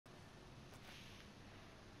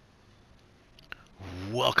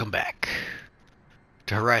Welcome back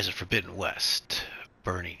to Horizon Forbidden West,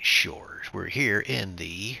 Burning Shores. We're here in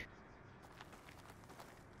the...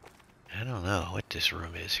 I don't know what this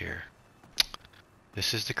room is here.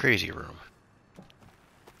 This is the crazy room.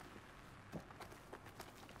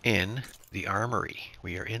 In the armory.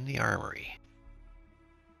 We are in the armory.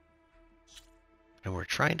 And we're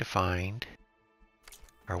trying to find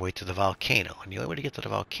our way to the volcano. And the only way to get to the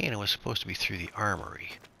volcano is supposed to be through the armory.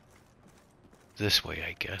 This way,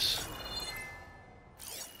 I guess.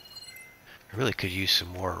 I really could use some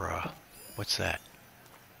more, what's that?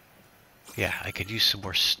 Yeah, I could use some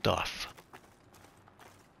more stuff.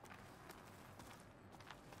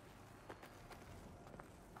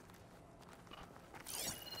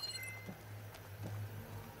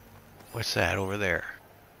 What's that over there?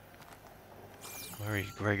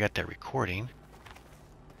 Where I got that recording.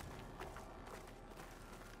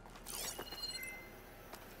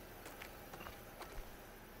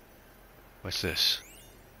 What's this?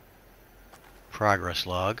 Progress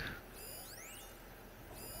log.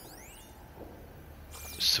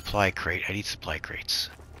 Supply crate. I need supply crates.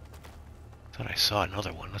 Thought I saw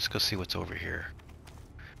another one. Let's go see what's over here.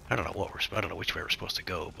 I don't know I don't know which way we're supposed to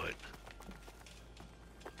go, but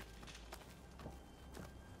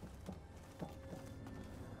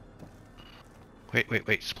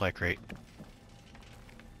wait, supply crate.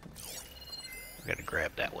 We gotta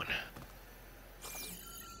grab that one.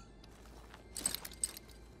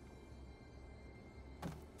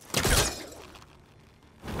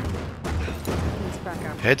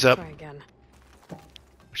 Heads up. Try again. What's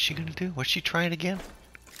she gonna do? What's she trying again?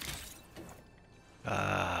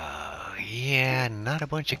 Yeah, not a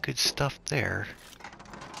bunch of good stuff there.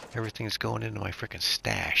 Everything's going into my frickin'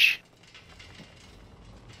 stash.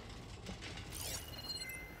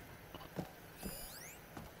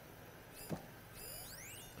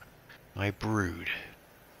 My brood.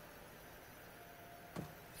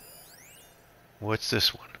 What's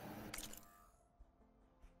this one?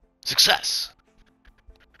 Success!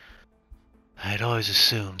 I had always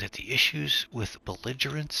assumed that the issues with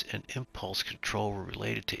belligerence and impulse control were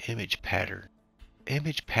related to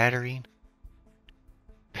patterning,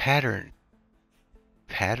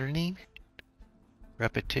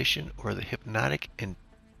 repetition, or the hypnotic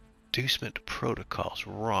inducement protocols.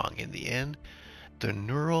 Wrong. In the end, the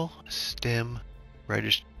neural stem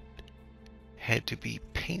register had to be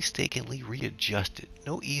painstakingly readjusted.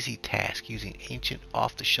 No easy task using ancient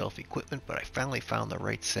off-the-shelf equipment, but I finally found the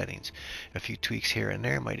right settings. A few tweaks here and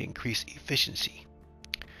there might increase efficiency.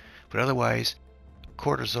 But otherwise,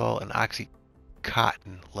 cortisol and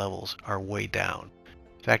oxycontin levels are way down.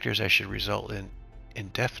 Factors that should result in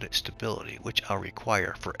indefinite stability, which I'll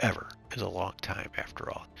require forever. Is a long time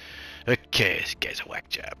after all. Okay, this guy's a whack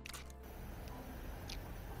job.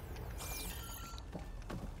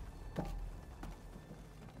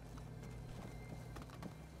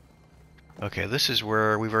 Okay, this is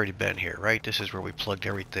where we've already been here, right? This is where we plugged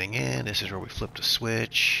everything in. This is where we flipped a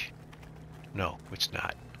switch. No, it's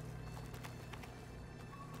not.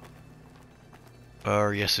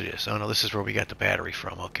 Or yes, it is. Oh no, this is where we got the battery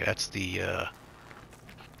from. Okay, that's the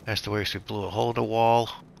way we blew a hole in the wall.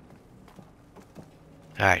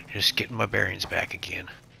 Alright, just getting my bearings back again.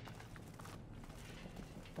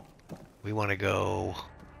 We want to go...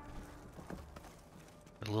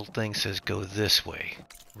 The little thing says go this way,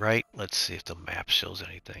 right? Let's see if the map shows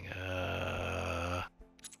anything.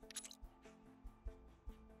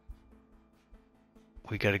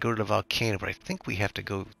 We got to go to the volcano, but I think we have to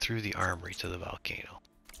go through the armory to the volcano.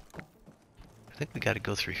 I think we got to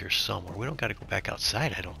go through here somewhere. We don't got to go back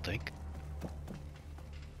outside, I don't think.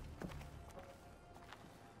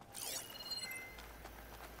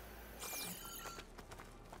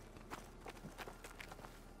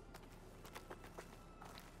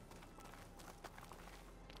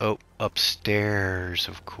 Oh, upstairs,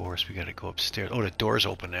 of course. We got to go upstairs. Oh, the door's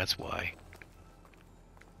open, that's why.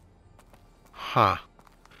 Huh.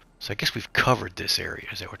 So I guess we've covered this area.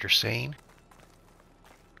 Is that what you're saying?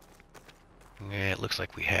 Yeah, it looks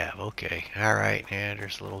like we have. Okay. Alright. Yeah,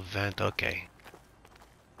 there's a little vent. Okay.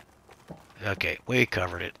 Okay, we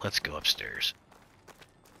covered it. Let's go upstairs.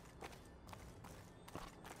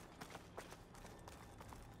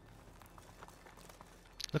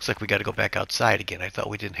 Looks like we got to go back outside again. I thought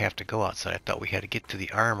we didn't have to go outside. I thought we had to get to the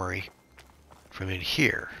armory from in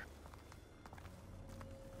here.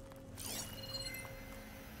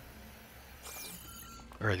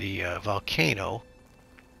 Or the volcano.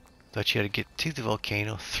 Thought you had to get to the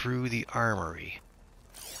volcano through the armory.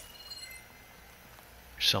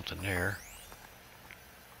 There's something there.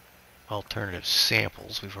 Alternative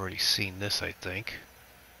samples. We've already seen this, I think.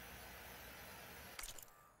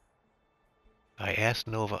 I asked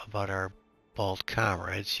Nova about our bald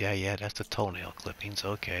comrades. Yeah, that's the toenail clippings.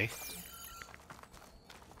 Okay.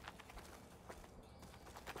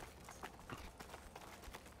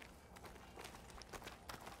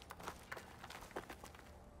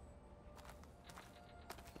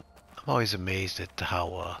 I'm always amazed at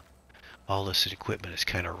how all this equipment is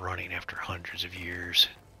kind of running after hundreds of years.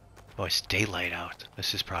 Oh, it's daylight out.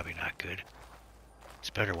 This is probably not good. It's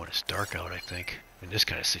better when it's dark out, I think, in this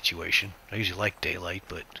kind of situation. I usually like daylight,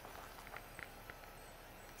 but...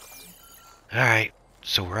 Alright,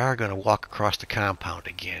 so we are going to walk across the compound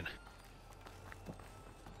again.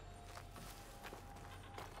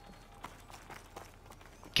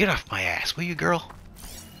 Get off my ass, will you, girl?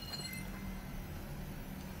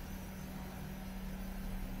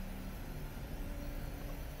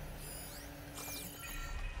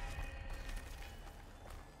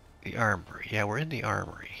 The armory. Yeah, we're in the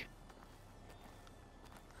armory.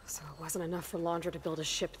 So it wasn't enough for Laundra to build a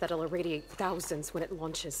ship that'll irradiate thousands when it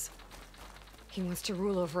launches. He wants to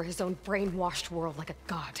rule over his own brainwashed world like a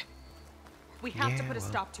god. We have to put a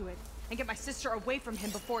stop to it and get my sister away from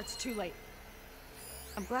him before it's too late.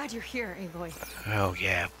 I'm glad you're here, Aloy. Oh,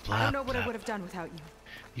 yeah. Blah, I don't know what blah. I would have done without you.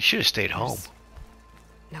 You should have stayed home.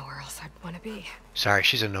 Nowhere else I'd want to be. Sorry,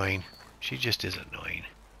 she's annoying. She just is annoying.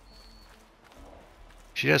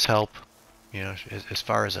 She does help. You know, as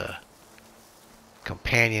far as a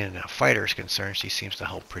companion and a fighter is concerned, she seems to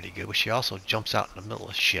help pretty good. But she also jumps out in the middle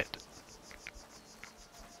of shit.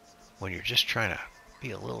 When you're just trying to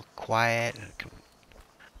be a little quiet.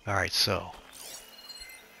 Alright, so.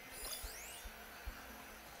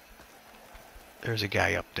 There's a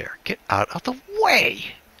guy up there. Get out of the way!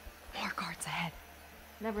 More guards ahead.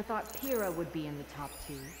 Never thought Pyrrha would be in the top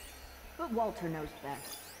 2. But Walter knows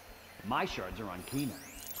best. My shards are on Kina.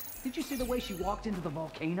 Did you see the way she walked into the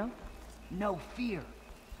volcano? No fear.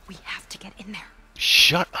 We have to get in there.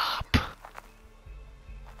 Shut up!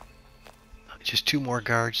 Just 2 more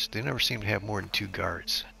guards? They never seem to have more than 2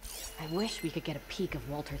 guards. I wish we could get a peek of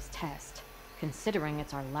Walter's test, considering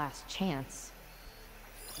it's our last chance.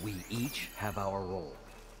 We each have our role.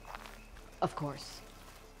 Of course.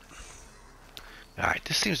 Alright,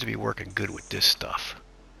 this seems to be working good with this stuff.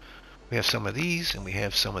 We have some of these, and we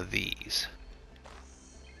have some of these.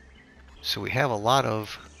 So we have a lot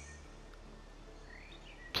of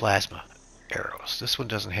plasma arrows. This one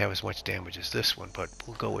doesn't have as much damage as this one, but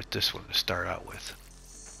we'll go with this one to start out with.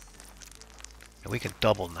 And we can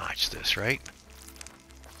double notch this, right?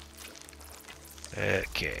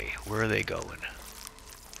 Okay, where are they going?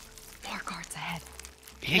 More guards ahead.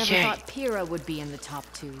 Never thought Pyrrha would be in the top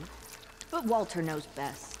 2. But Walter knows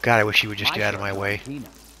best. God, I wish he would just get out of my way.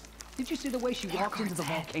 Did you see the way she walked into the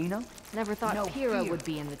volcano? Never thought No Pyrrha fear. would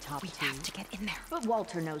be in the top 2. We have to get in there. But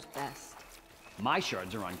Walter knows best. My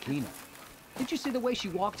shards are on Kina. Did you see the way she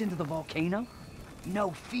walked into the volcano?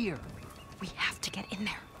 No fear. We have to get in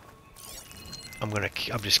there. I'm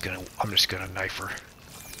just gonna knife her.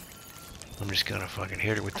 I'm just gonna fucking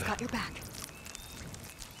hit her with I the... got your back.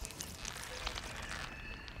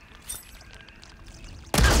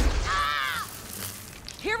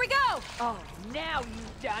 Here we go! Oh, now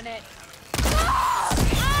you've done it.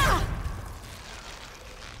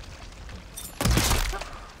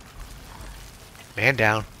 Man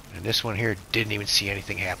down. And this one here didn't even see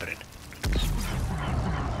anything happening.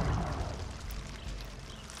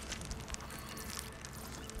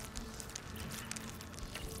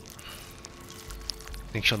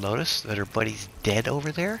 Think she'll notice that her buddy's dead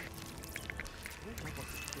over there?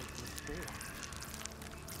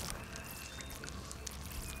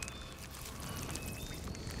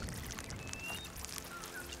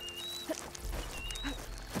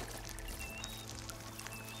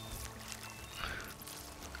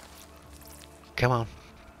 Come on.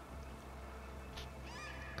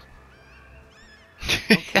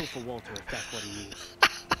 I'll kill for Walter if that's what he needs.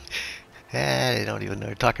 They don't even know.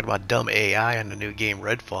 They're talking about dumb AI on the new game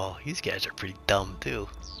Redfall. These guys are pretty dumb too.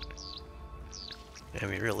 I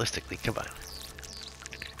mean, realistically, come on.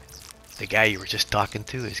 The guy you were just talking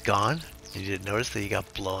to is gone? You didn't notice that he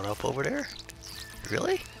got blown up over there?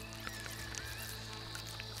 Really?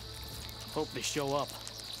 Hope they show up.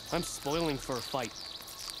 I'm spoiling for a fight.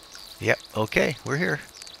 Yep, okay, we're here.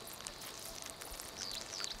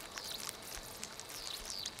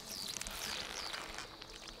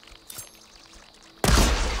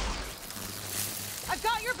 I've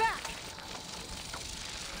got your back!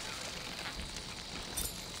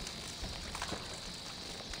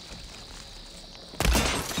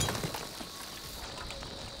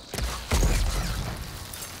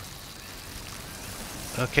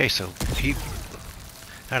 Okay, so he...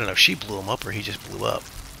 I don't know if she blew him up or he just blew up.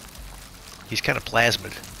 He's kind of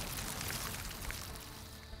plasmid.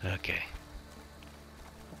 Okay.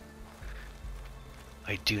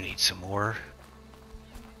 I do need some more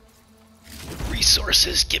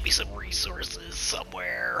resources. Give me some resources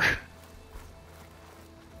somewhere.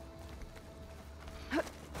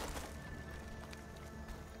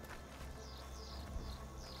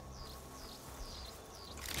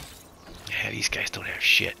 Yeah, these guys don't have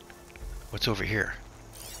shit. What's over here?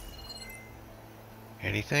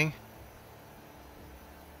 Anything?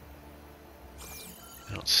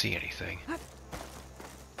 I don't see anything.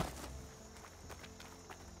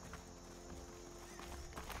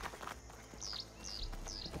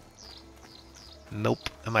 Nope.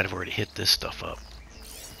 I might have already hit this stuff up.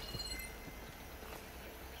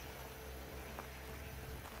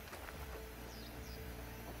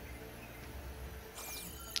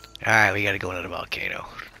 Alright, we gotta go into the volcano.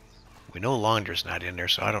 We know Launder's not in there,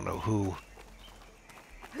 so I don't know who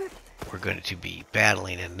we're going to be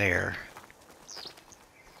battling in there.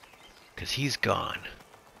 Because he's gone.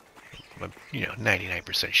 I'm,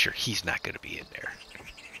 99% sure he's not going to be in there.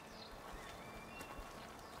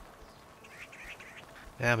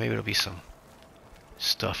 Yeah, maybe it'll be some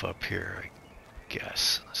stuff up here, I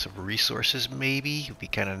guess. Some resources, maybe, would be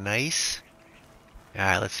kind of nice.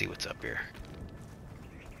 Alright, let's see what's up here.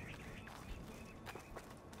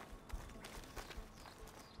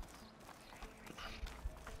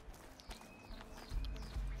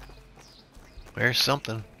 There's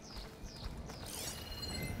something.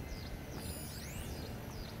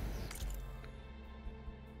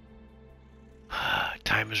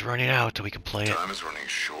 Time is running out till we can play it. Time is running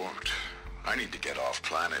short. I need to get off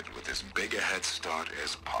planet with as big a head start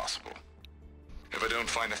as possible. If I don't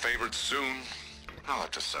find a favorite soon, I'll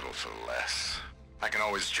have to settle for less. I can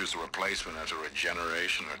always choose a replacement after a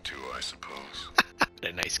generation or two, I suppose.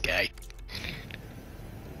 A nice guy.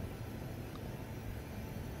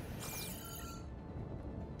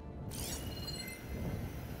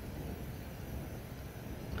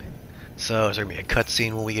 So, is there going to be a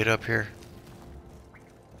cutscene when we get up here?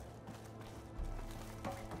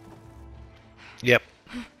 Yep.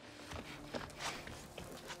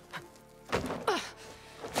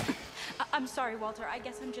 I'm sorry, Walter. I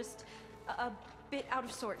guess I'm just a bit out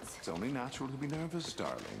of sorts. It's only natural to be nervous,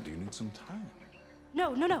 darling. Do you need some time?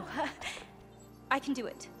 No. I can do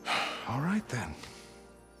it. All right, then.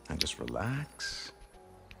 And just relax.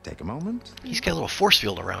 Take a moment. He's got a little force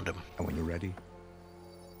field around him. And when you're ready,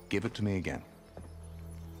 give it to me again.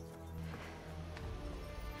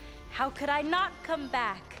 How could I not come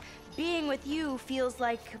back? Being with you feels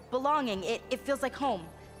like belonging. It feels like home.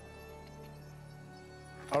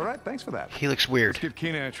 All right, thanks for that. He looks weird. Let's give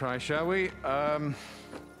Kina a try, shall we? How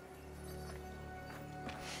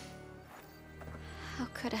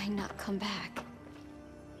could I not come back?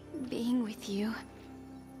 Being with you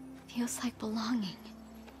feels like belonging.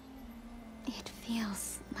 It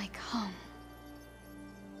feels like home.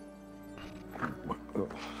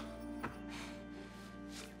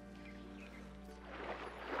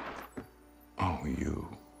 Oh, you.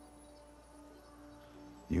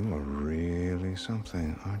 You are really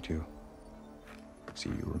something, aren't you? See,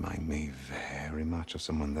 you remind me very much of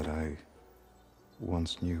someone that I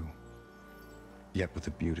once knew. Yet with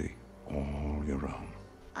a beauty all your own.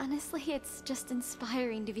 Honestly, it's just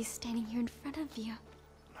inspiring to be standing here in front of you.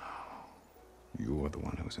 You are the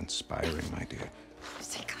one who's inspiring, my dear.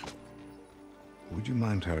 Would you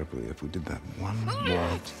mind terribly if we did that one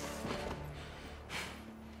more?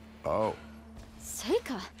 Oh.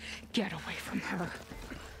 Seika! Get away from her.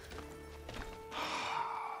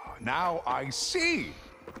 Now I see!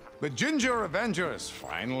 The Ginger Avengers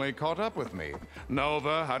finally caught up with me.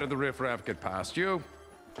 Nova, how did the riffraff get past you?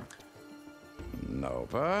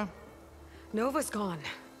 Nova? Nova's gone.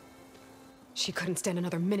 She couldn't stand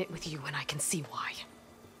another minute with you, and I can see why.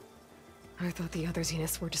 I thought the others,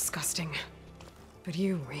 Enos, were disgusting. But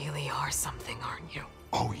you really are something, aren't you?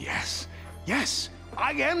 Oh, yes. Yes!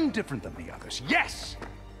 I am different than the others. Yes!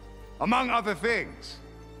 Among other things,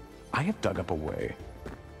 I have dug up a way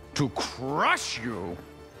to crush you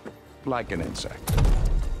like an insect.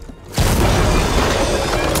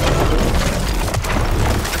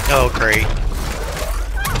 Oh, great.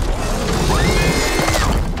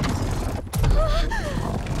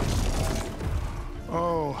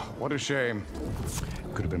 Oh, what a shame.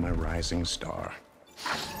 Could have been my rising star.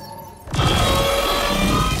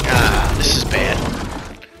 Ah, this is bad.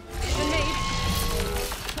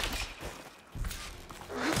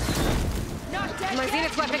 My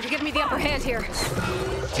Zenith's weapon could give me the upper hand here.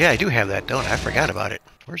 Yeah, I do have that, don't I? I forgot about it.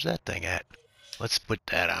 Where's that thing at? Let's put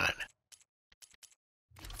that on.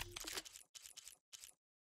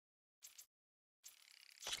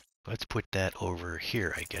 Let's put that over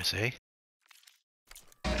here, I guess, eh?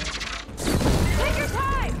 Take your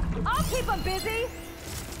time! I'll keep them busy!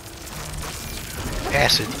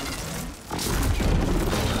 Acid.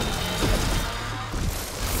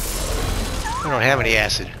 I don't have any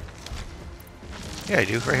acid. Yeah, I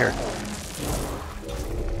do, right here.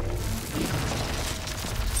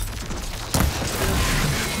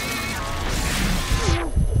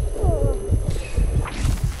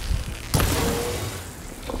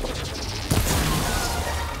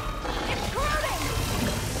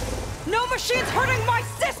 No machine's hurting my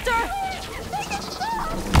sister! How's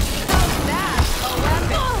that a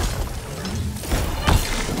weapon?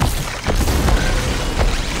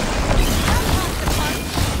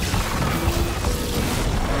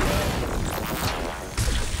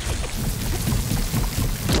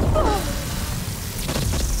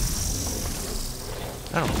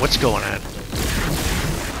 I don't know what's going on.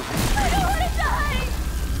 I don't want to die!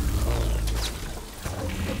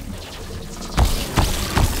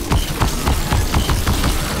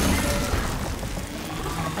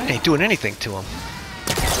 I ain't doing anything to him.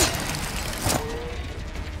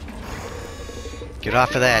 Get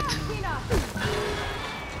off of that.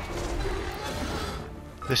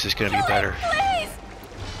 This is gonna be better. Please!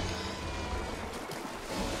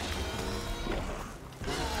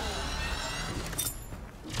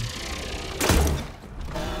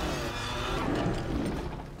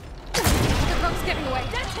 The rope's giving away.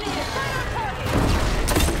 Detonate it!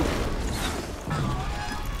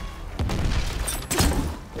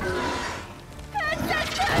 Right on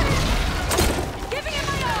target! Giving it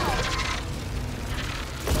my all!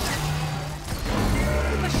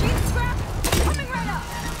 Machine scrap! Coming right up!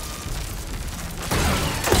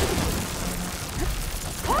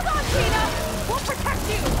 Hold on, Tina! We'll protect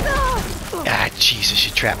you! Ah, Jesus,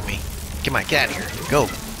 you trapped me. Come on, get out of here. Go,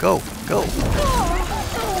 go, go.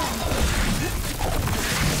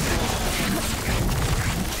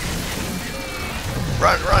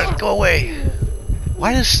 Run, run, go away.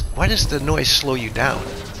 Why does the noise slow you down?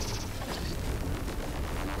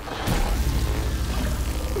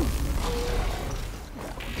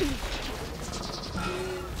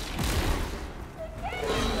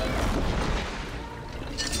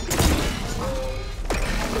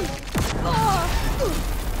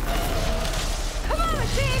 Come on,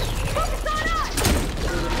 machine! Focus on us!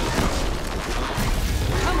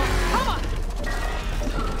 Come on, come on!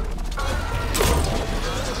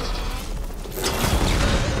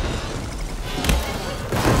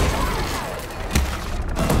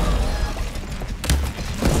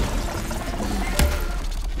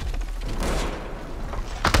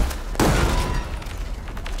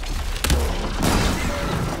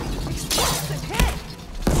 Explosive hit!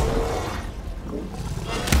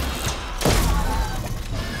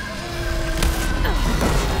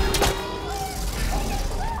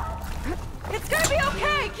 It's gonna be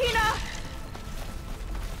okay, Kina!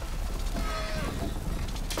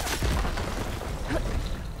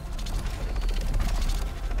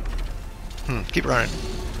 Keep running.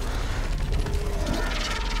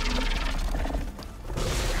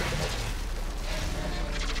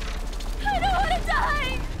 I don't want to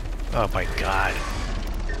die! Oh my God.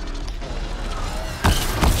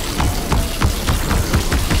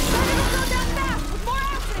 It'll go down fast with more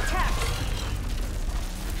acid attacks!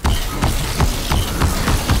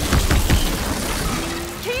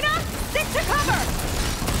 Kina, stick to cover!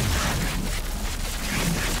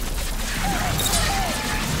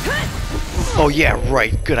 Oh yeah,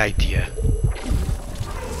 right. Good idea.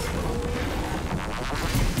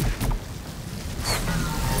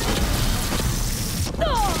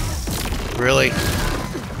 Really?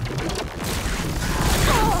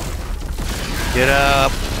 Get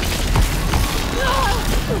up.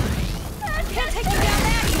 Can't take you down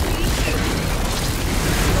that easy!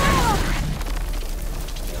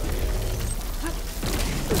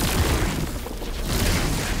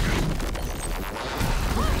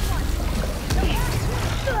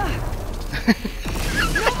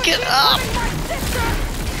 Get up. My sister!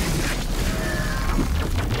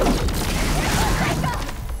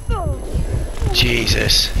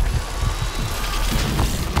 Jesus.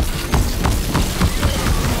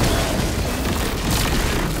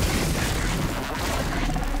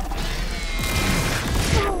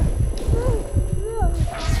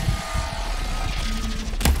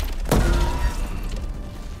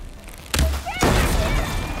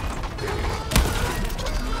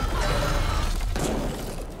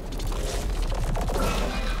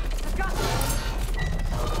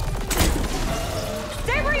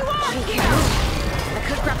 Stay where you are! I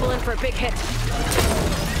could grapple in for a big hit.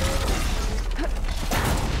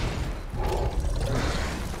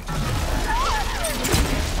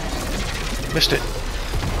 Missed it.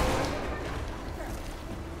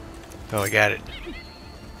 Oh, I got it.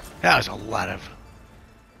 That was a lot of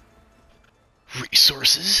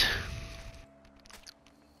resources.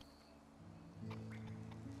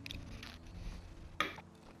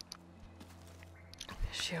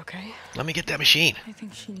 Is she okay? Let me get that machine. I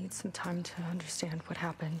think she needs some time to understand what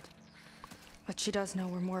happened. But she does know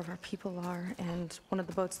where more of our people are, and one of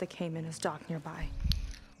the boats that came in is docked nearby.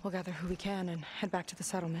 We'll gather who we can and head back to the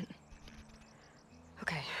settlement.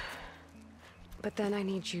 Okay. But then I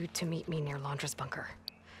need you to meet me near Laundra's bunker.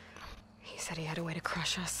 He said he had a way to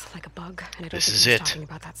crush us like a bug, and I don't think he was talking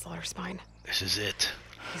about that Slaughterspine. This is it.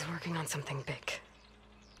 He's working on something big.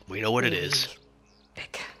 We know what it is.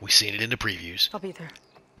 Big. We've seen it in the previews. I'll be there.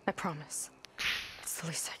 I promise. It's the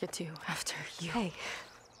least I could do after you. Hey.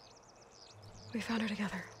 We found her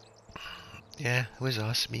together. Yeah, it was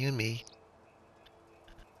us, me and me.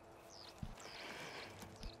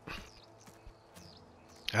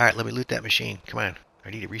 Alright, let me loot that machine. Come on. I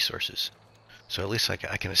need resources. So at least I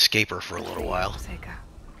can escape her for a little while.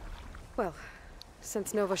 Well,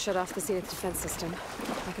 since Nova shut off the Zenith defense system,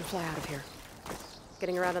 I can fly out of here.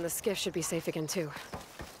 Getting around on the skiff should be safe again, too.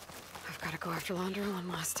 I've got to go after Laundra one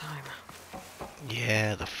last time.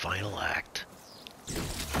 Yeah, the final act.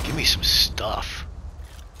 Give me some stuff.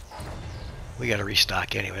 We gotta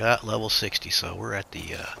restock anyway. At level 60, so we're at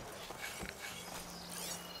the,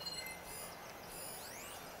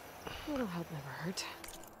 A little help never hurt.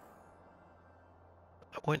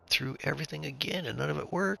 I went through everything again and none of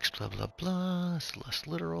it works. Blah, blah, blah. It's less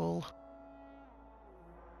literal.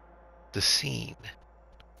 The scene.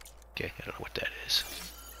 Okay, I don't know what that is.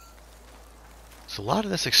 So a lot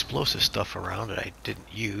of this explosive stuff around that I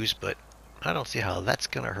didn't use, but I don't see how that's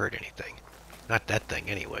going to hurt anything. Not that thing,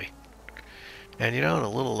 anyway. And you know, the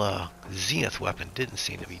little Zenith weapon didn't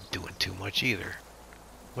seem to be doing too much either.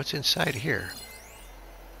 What's inside here?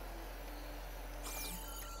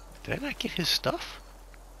 Did I not get his stuff?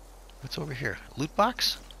 What's over here? Loot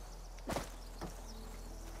box?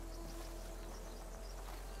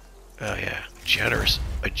 Oh yeah, generous.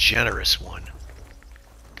 A generous one.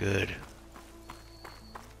 Good.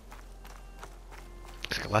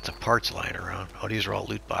 There's got lots of parts lying around. Oh, these are all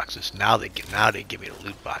loot boxes. Now they give me the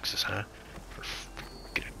loot boxes, huh?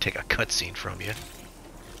 Gonna take a cutscene from you.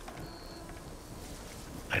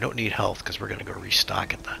 I don't need health because we're gonna go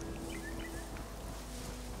restock at the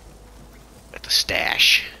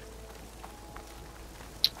stash.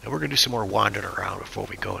 And we're gonna do some more wandering around before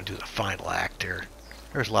we go and do the final act here.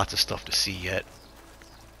 There's lots of stuff to see yet.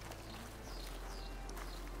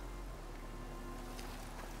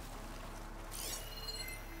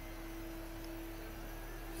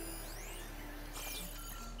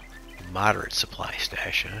 Moderate supply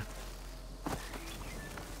stash,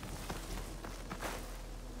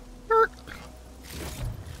 huh?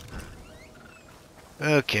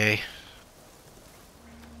 Okay.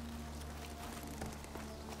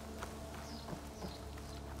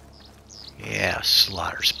 Yeah,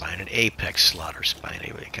 Slaughterspine, an apex Slaughterspine.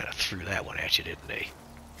 They really kind of threw that one at you, didn't they?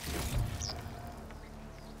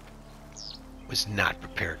 Was not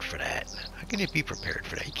prepared for that. How can you be prepared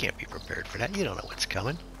for that? You can't be prepared for that. You don't know what's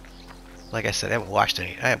coming. Like I said, I haven't watched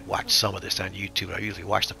any. I have watched some of this on YouTube. I usually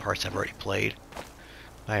watch the parts I've already played.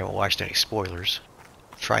 I haven't watched any spoilers.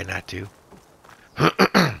 Try not to.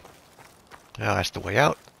 Now that's the way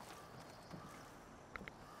out.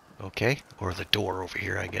 Okay, or the door over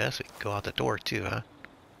here, I guess. We can go out the door too, huh?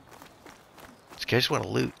 Okay, I just want to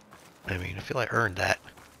loot. I mean, I feel I earned that.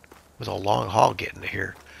 It was a long haul getting to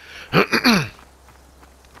here.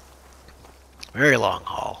 Very long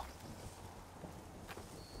haul.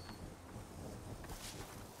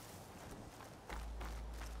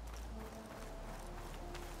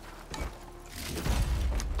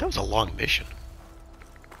 That was a long mission.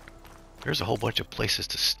 There's a whole bunch of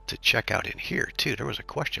places to check out in here, too. There was a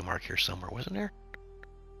question mark here somewhere, wasn't there?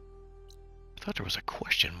 I thought there was a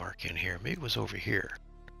question mark in here. Maybe it was over here.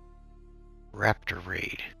 Raptor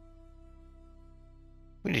Raid.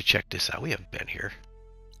 We need to check this out. We haven't been here.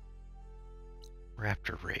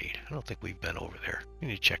 Raptor Raid. I don't think we've been over there. We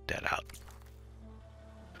need to check that out.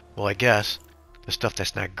 Well, I guess the stuff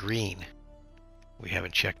that's not green we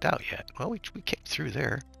haven't checked out yet. Well, we came through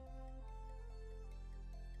there.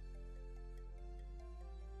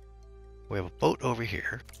 We have a boat over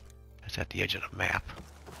here. That's at the edge of the map.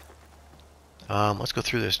 Let's go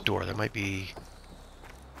through this door. There might be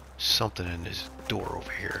something in this door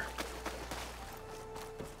over here.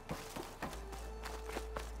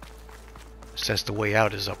 Since the way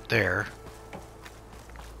out is up there,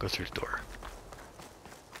 go through the door.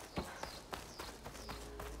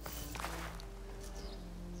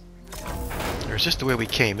 is this the way we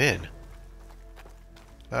came in?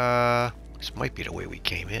 This might be the way we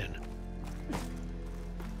came in.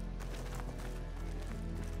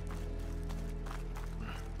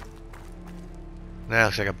 That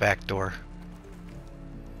looks like a back door.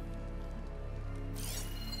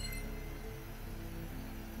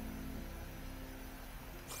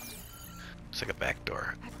 Looks like a back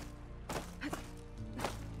door.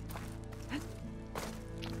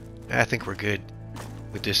 I think we're good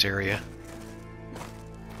with this area.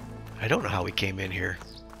 I don't know how we came in here.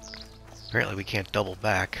 Apparently we can't double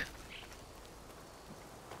back.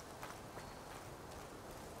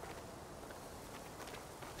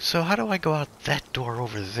 So how do I go out that door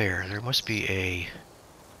over there? There must be a...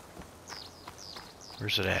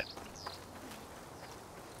 Where's it at?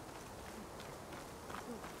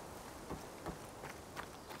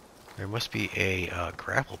 There must be a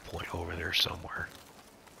grapple point over there somewhere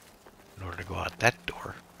in order to go out that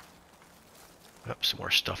door. Oh, some more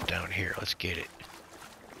stuff down here. Let's get it.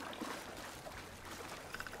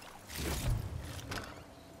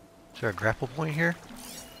 Is there a grapple point here?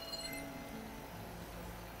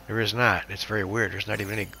 There is not. It's very weird. There's not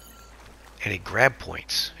even any grab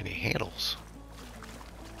points, any handles.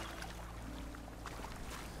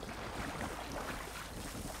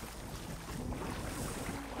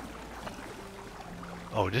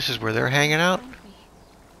 Oh, this is where they're hanging out?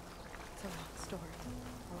 It's a long story.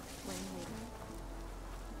 I'll explain later.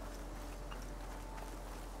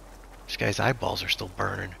 This guy's eyeballs are still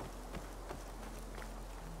burning.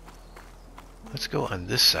 Let's go on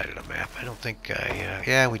this side of the map. I don't think I...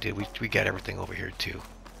 yeah, we did. We got everything over here, too.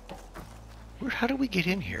 How do we get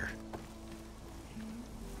in here?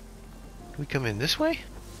 Do we come in this way?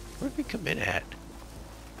 Where did we come in at?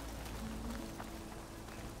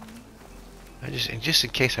 Just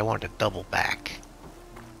in case I wanted to double back.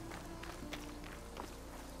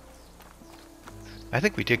 I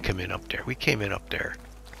think we did come in up there. We came in up there.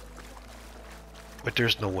 But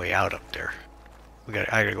there's no way out up there. I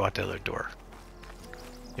gotta go out the other door.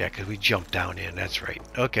 Yeah, because we jumped down in. That's right.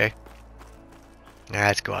 Okay. Now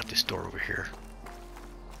let's go out this door over here.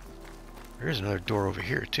 There is another door over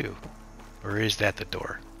here, too. Or is that the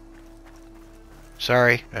door?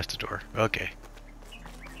 Sorry, that's the door. Okay.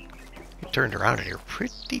 It turned around in here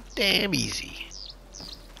pretty damn easy.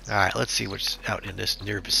 Alright, let's see what's out in this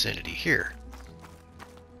near vicinity here.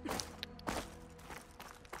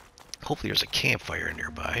 Hopefully there's a campfire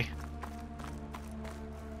nearby.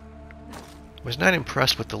 Was not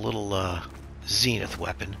impressed with the little zenith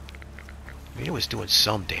weapon. I mean, it was doing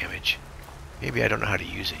some damage. Maybe I don't know how to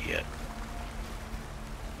use it yet.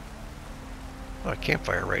 Oh, a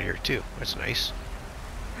campfire right here too. That's nice.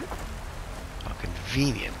 How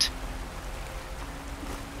convenient.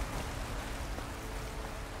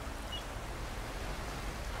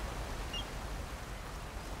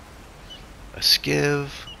 A skiv,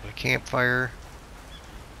 a campfire.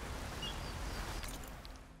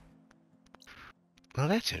 Well,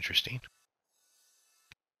 that's interesting.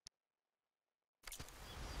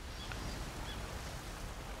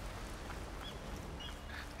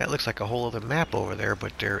 That looks like a whole other map over there,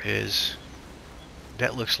 but there is...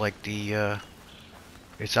 That looks like the...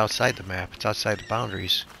 It's outside the map. It's outside the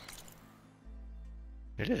boundaries.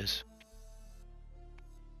 It is.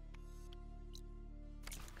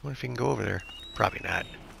 I wonder if you can go over there. Probably not.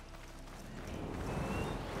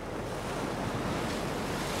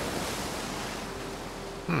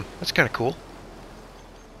 That's kind of cool.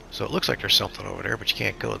 So it looks like there's something over there, but you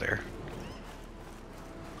can't go there.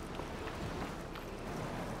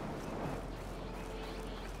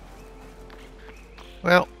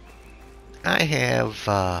 Well, I have,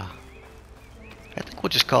 I think we'll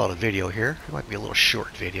just call it a video here. It might be a little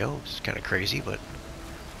short video. It's kind of crazy, but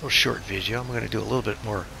a little short video. I'm going to do a little bit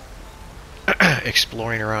more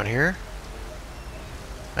exploring around here.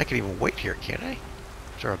 I can even wait here, can't I?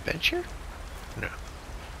 Is there a bench here? No.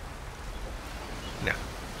 No.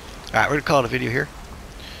 Alright, we're going to call it a video here.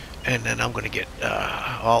 And then I'm going to get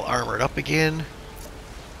all armored up again.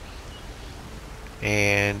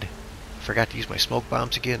 And forgot to use my smoke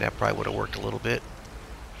bombs again. That probably would have worked a little bit.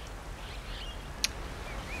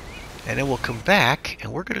 And then we'll come back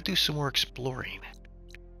and we're going to do some more exploring.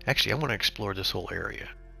 Actually, I want to explore this whole area.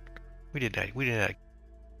 We did not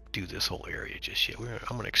do this whole area just yet. I'm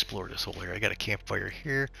going to explore this whole area. I got a campfire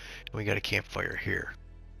here and we got a campfire here.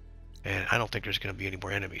 And I don't think there's going to be any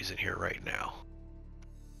more enemies in here right now.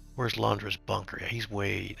 Where's Laundra's bunker? Yeah, he's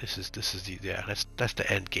way... This is the... Yeah, that's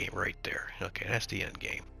the end game right there. Okay, that's the end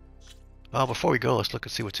game. Well, before we go, let's look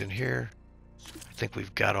and see what's in here. I think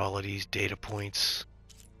we've got all of these data points.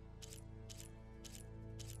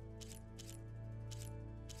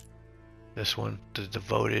 This one, the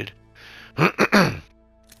devoted.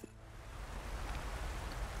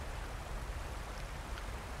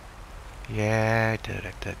 Yeah,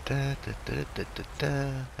 that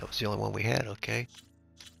was the only one we had, okay.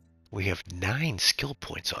 We have 9 skill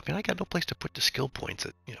points. I mean, I got no place to put the skill points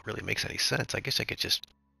that really makes any sense. I guess I could just,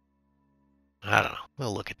 I don't know.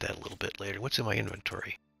 We'll look at that a little bit later. What's in my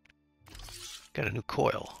inventory? Got a new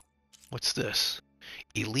coil. What's this?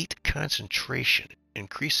 Elite concentration.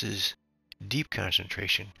 Increases deep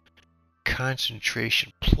concentration,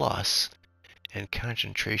 concentration plus, and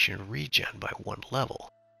concentration regen by 1 level.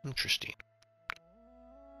 Interesting.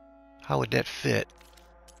 How would that fit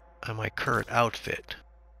on my current outfit?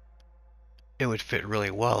 It would fit really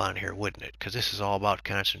well on here, wouldn't it? Because this is all about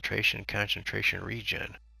concentration, concentration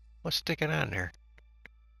regen. Let's stick it on there.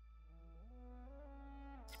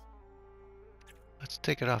 Let's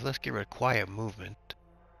take it off. Let's get rid of quiet movement.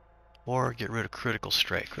 Or get rid of critical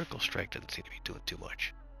strike. Critical strike doesn't seem to be doing too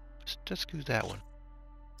much. Let's use that one.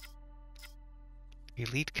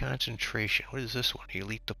 Elite concentration. What is this one?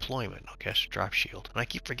 Elite deployment. Okay, that's drop shield. And I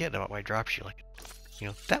keep forgetting about my drop shield.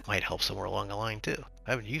 That might help somewhere along the line too.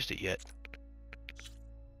 I haven't used it yet.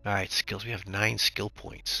 Alright, skills. We have 9 skill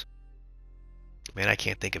points. Man, I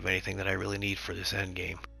can't think of anything that I really need for this end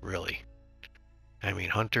game. Really. I mean,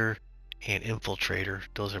 Hunter and Infiltrator.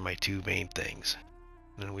 Those are my 2 main things.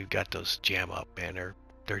 And then we've got those jam up. Man,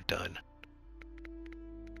 they're done.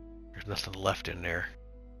 There's nothing left in there.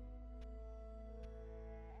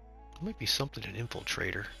 There might be something in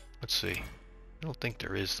Infiltrator. Let's see. I don't think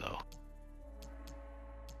there is, though.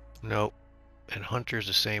 Nope. And Hunter's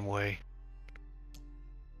the same way.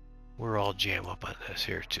 We're all jam up on this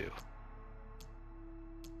here, too.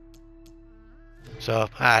 So,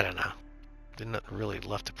 I don't know. There's nothing really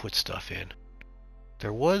left to put stuff in.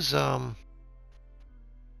 There was,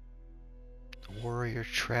 Warrior,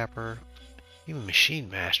 Trapper, even Machine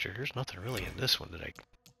Master. There's nothing really in this one that I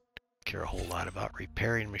care a whole lot about.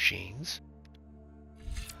 Repairing machines.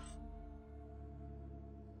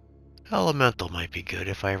 Elemental might be good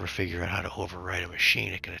if I ever figure out how to override a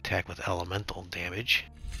machine. It can attack with elemental damage.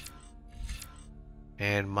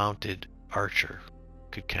 And Mounted Archer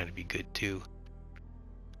could kind of be good too.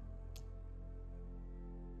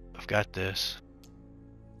 I've got this.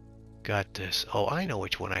 Got this. Oh, I know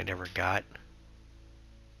which one I never got.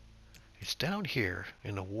 It's down here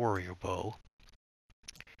in the warrior bow.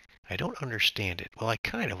 I don't understand it. Well, I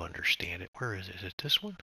kind of understand it. Where is it? Is it this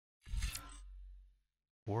one?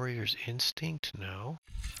 Warrior's Instinct? No.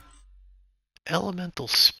 Elemental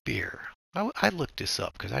Spear. I looked this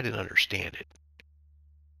up because I didn't understand it.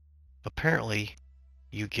 Apparently,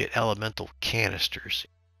 you get elemental canisters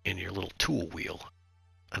in your little tool wheel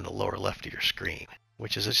on the lower left of your screen,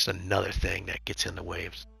 which is just another thing that gets in the way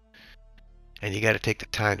of. And you got to take the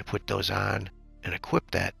time to put those on and equip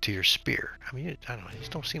that to your spear. I mean, I don't know, you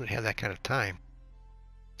just don't seem to have that kind of time.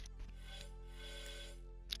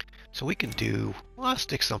 So we can do, well, I'll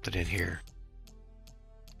stick something in here.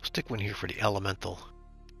 I'll stick one here for the elemental.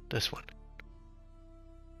 This one.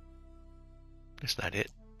 That's not it.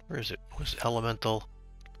 Where is it? What's elemental?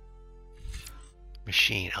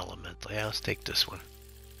 Machine elemental. Yeah, let's take this one.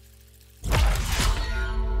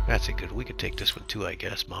 That's a good. We could take this one too, I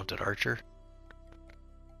guess. Mounted Archer.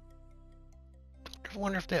 I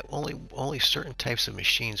wonder if that only certain types of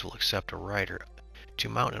machines will accept a rider to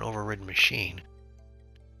mount an overridden machine.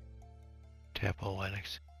 Tap all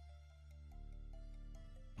Linux.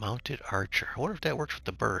 Mounted Archer. I wonder if that works with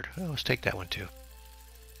the bird. Oh, let's take that one too.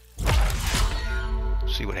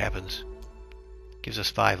 See what happens. Gives us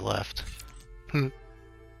 5 left.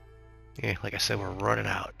 Yeah, like I said, we're running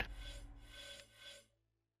out.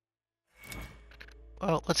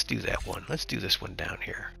 Well, let's do that one. Let's do this one down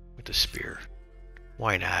here with the spear.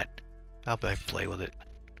 Why not? I'll play with it.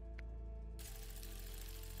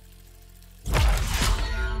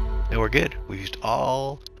 And we're good. We used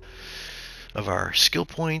all of our skill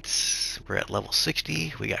points. We're at level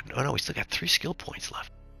 60. We got, oh no, we still got 3 skill points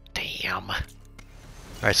left. Damn.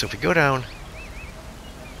 Alright, so if we go down,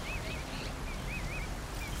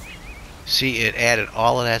 see, it added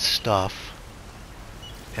all of that stuff,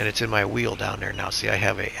 and it's in my wheel down there now. See, I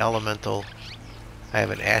have a elemental, I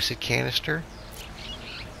have an acid canister,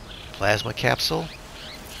 plasma capsule.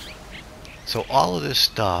 So all of this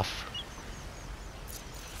stuff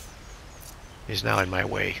is now in my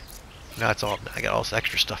way. Now it's all, I got all this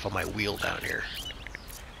extra stuff on my wheel down here.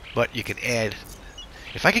 But you can add,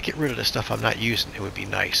 if I could get rid of the stuff I'm not using, it would be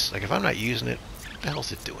nice. Like if I'm not using it, what the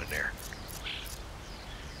hell's it doing there?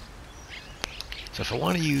 So if I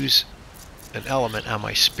want to use an element on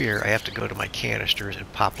my spear, I have to go to my canisters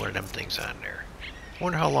and pop one of them things on there.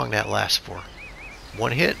 Wonder how long that lasts for.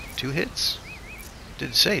 1 hit? 2 hits?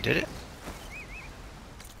 Didn't say, did it?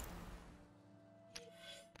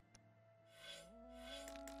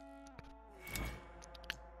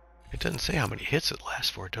 It doesn't say how many hits it lasts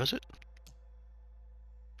for, does it?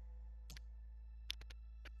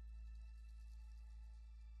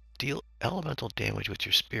 Deal elemental damage with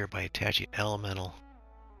your spear by attaching elemental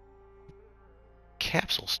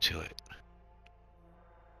capsules to it.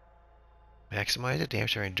 Maximize the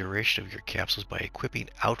damage and duration of your capsules by equipping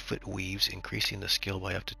outfit weaves, increasing the skill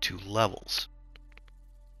by up to 2 levels.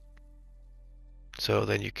 So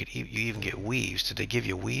then you could you even get weaves. Did they give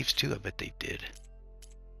you weaves too? I bet they did.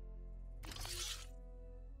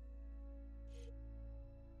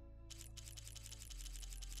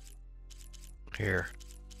 Here.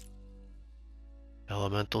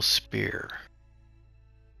 Elemental spear.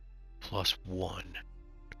 +1.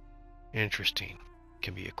 Interesting.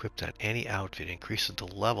 Can be equipped on any outfit. Increases the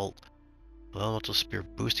level of elemental spear,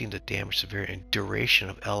 boosting the damage, severity, and duration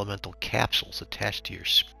of elemental capsules attached to your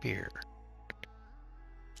spear.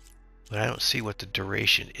 But I don't see what the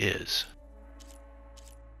duration is.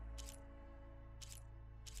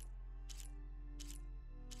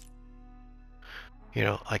 You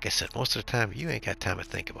know, like I said, most of the time you ain't got time to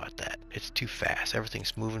think about that. It's too fast.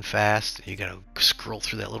 Everything's moving fast. You gotta scroll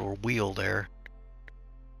through that little wheel there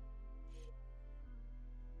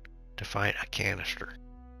to find a canister.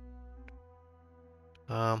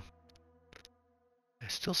 It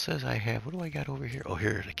still says I have, what do I got over here? Oh,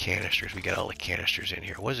 here are the canisters. We got all the canisters in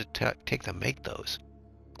here. What does it take to make those?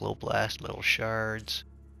 Glow blast, metal shards,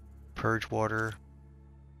 purge water.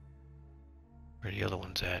 Where are the other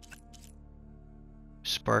ones at?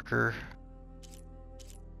 Sparker.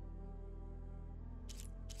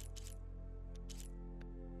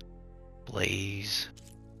 Blaze.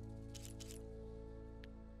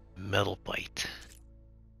 Metal bite.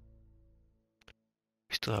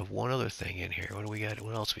 We still have one other thing in here. What do we got?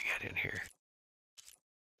 What else we got in here?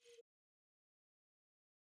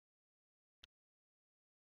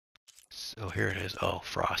 Oh, here it is. Oh,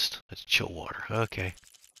 frost. That's chill water. Okay.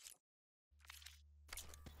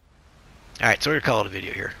 Alright, so we're going to call it a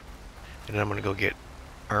video here. And then I'm going to go get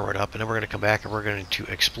armored up. And then we're going to come back and we're going to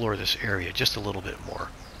explore this area just a little bit more.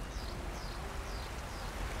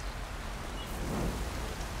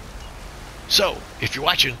 So, if you're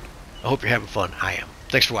watching, I hope you're having fun. I am.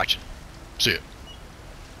 Thanks for watching. See ya.